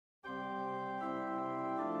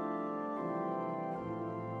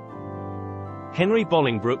Henry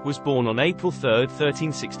Bolingbroke was born on April 3,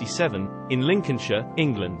 1367, in Lincolnshire,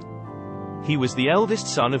 England. He was the eldest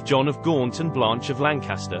son of John of Gaunt and Blanche of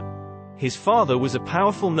Lancaster. His father was a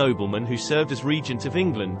powerful nobleman who served as regent of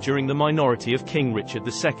England during the minority of King Richard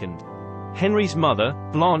II. Henry's mother,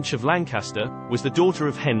 Blanche of Lancaster, was the daughter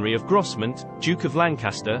of Henry of Grosmont, Duke of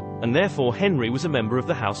Lancaster, and therefore Henry was a member of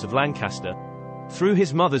the House of Lancaster. Through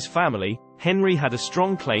his mother's family, Henry had a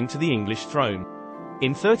strong claim to the English throne.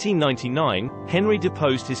 In 1399, Henry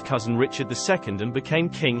deposed his cousin Richard II and became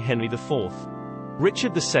King Henry IV.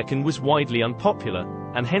 Richard II was widely unpopular,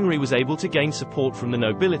 and Henry was able to gain support from the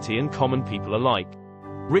nobility and common people alike.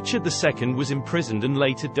 Richard II was imprisoned and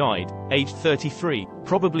later died, aged 33,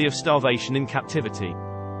 probably of starvation in captivity.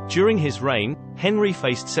 During his reign, Henry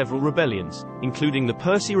faced several rebellions, including the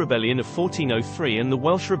Percy Rebellion of 1403 and the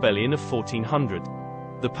Welsh Rebellion of 1400.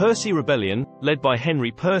 The Percy Rebellion, led by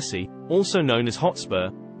Henry Percy, also known as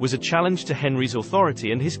Hotspur, was a challenge to Henry's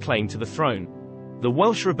authority and his claim to the throne. The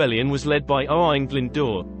Welsh Rebellion was led by Owain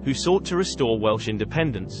Glyndŵr, who sought to restore Welsh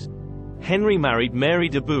independence. Henry married Mary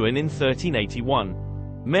de Bohun in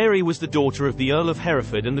 1381. Mary was the daughter of the Earl of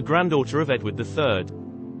Hereford and the granddaughter of Edward III.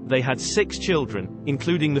 They had 6 children,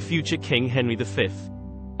 including the future King Henry V.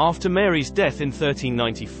 After Mary's death in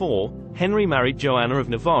 1394, Henry married Joanna of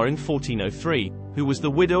Navarre in 1403, who was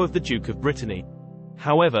the widow of the Duke of Brittany.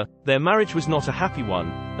 However, their marriage was not a happy one,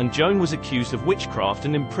 and Joan was accused of witchcraft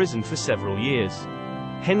and imprisoned for several years.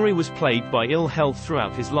 Henry was plagued by ill health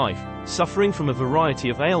throughout his life, suffering from a variety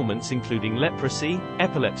of ailments including leprosy,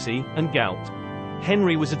 epilepsy, and gout.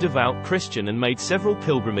 Henry was a devout Christian and made several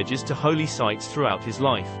pilgrimages to holy sites throughout his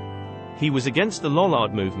life. He was against the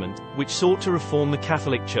Lollard movement, which sought to reform the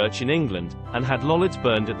Catholic Church in England, and had Lollards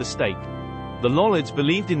burned at the stake. The Lollards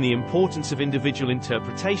believed in the importance of individual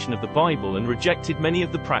interpretation of the Bible and rejected many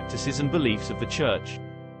of the practices and beliefs of the Church.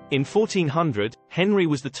 In 1400, Henry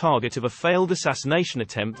was the target of a failed assassination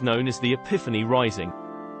attempt known as the Epiphany Rising.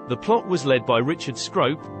 The plot was led by Richard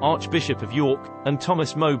Scrope, Archbishop of York, and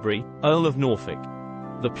Thomas Mowbray, Earl of Norfolk.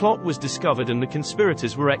 The plot was discovered and the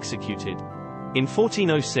conspirators were executed. In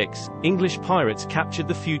 1406, English pirates captured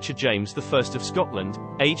the future James I of Scotland,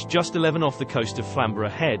 aged just 11, off the coast of Flamborough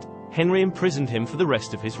Head. Henry imprisoned him for the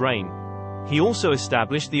rest of his reign. He also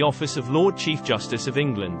established the office of Lord Chief Justice of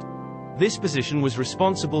England. This position was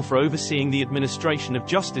responsible for overseeing the administration of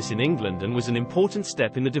justice in England and was an important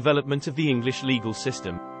step in the development of the English legal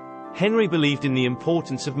system. Henry believed in the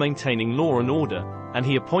importance of maintaining law and order, and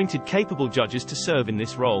he appointed capable judges to serve in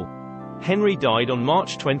this role. Henry died on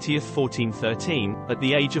March 20, 1413, at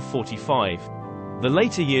the age of 45. The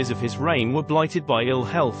later years of his reign were blighted by ill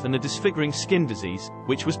health and a disfiguring skin disease,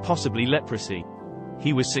 which was possibly leprosy.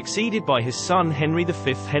 He was succeeded by his son Henry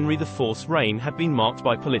V. Henry IV's reign had been marked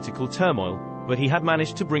by political turmoil, but he had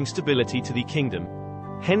managed to bring stability to the kingdom.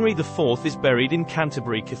 Henry IV is buried in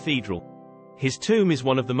Canterbury Cathedral. His tomb is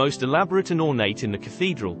one of the most elaborate and ornate in the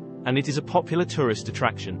cathedral, and it is a popular tourist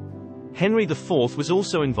attraction. Henry IV was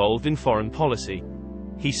also involved in foreign policy.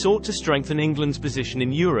 He sought to strengthen England's position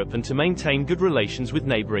in Europe and to maintain good relations with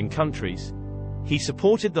neighboring countries. He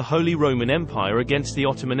supported the Holy Roman Empire against the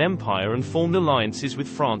Ottoman Empire and formed alliances with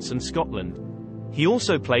France and Scotland. He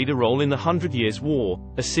also played a role in the 100 Years' War,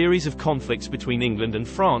 a series of conflicts between England and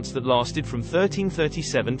France that lasted from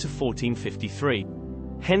 1337 to 1453.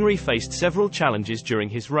 Henry faced several challenges during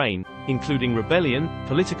his reign, including rebellion,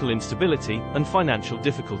 political instability, and financial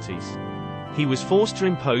difficulties. He was forced to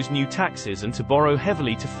impose new taxes and to borrow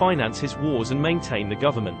heavily to finance his wars and maintain the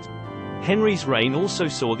government. Henry's reign also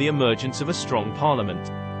saw the emergence of a strong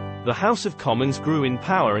parliament. The House of Commons grew in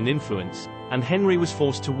power and influence, and Henry was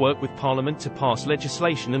forced to work with Parliament to pass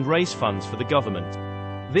legislation and raise funds for the government.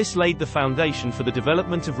 This laid the foundation for the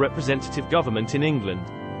development of representative government in England.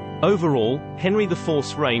 Overall, Henry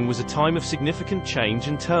IV's reign was a time of significant change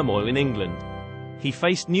and turmoil in England. He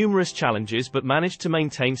faced numerous challenges but managed to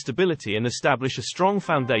maintain stability and establish a strong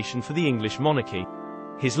foundation for the English monarchy.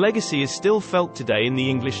 His legacy is still felt today in the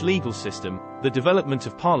English legal system, the development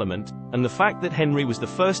of Parliament, and the fact that Henry was the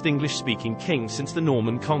first English-speaking king since the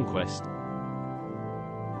Norman conquest.